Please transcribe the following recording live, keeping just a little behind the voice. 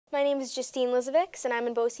My name is Justine and I'm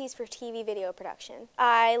in BOCES for TV video production.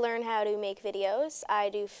 I learn how to make videos.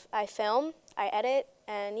 I film, I edit,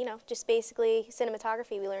 and just basically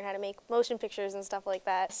cinematography. We learn how to make motion pictures and stuff like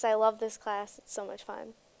that. So I love this class. It's so much fun.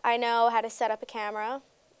 I know how to set up a camera.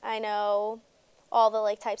 I know all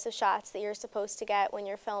the types of shots that you're supposed to get when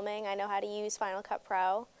you're filming. I know how to use Final Cut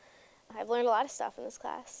Pro. I've learned a lot of stuff in this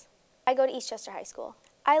class. I go to Eastchester High School.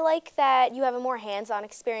 I like that you have a more hands-on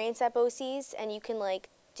experience at BOCES and you can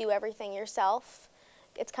do everything yourself.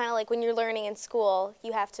 It's kind of like when you're learning in school,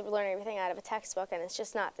 you have to learn everything out of a textbook and it's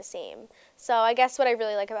just not the same. So I guess what I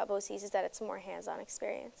really like about BOCES is that it's a more hands-on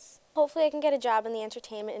experience. Hopefully I can get a job in the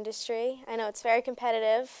entertainment industry. I know it's very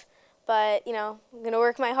competitive, but I'm going to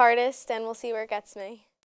work my hardest and we'll see where it gets me.